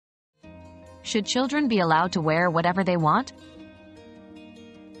Should children be allowed to wear whatever they want?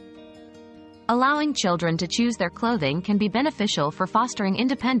 Allowing children to choose their clothing can be beneficial for fostering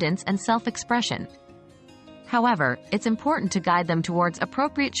independence and self-expression. However, it's important to guide them towards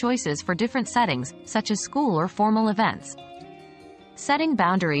appropriate choices for different settings, such as school or formal events. Setting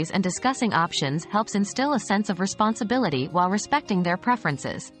boundaries and discussing options helps instill a sense of responsibility while respecting their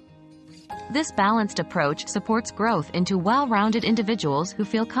preferences. This balanced approach supports growth into well-rounded individuals who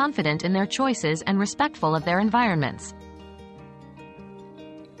feel confident in their choices and respectful of their environments.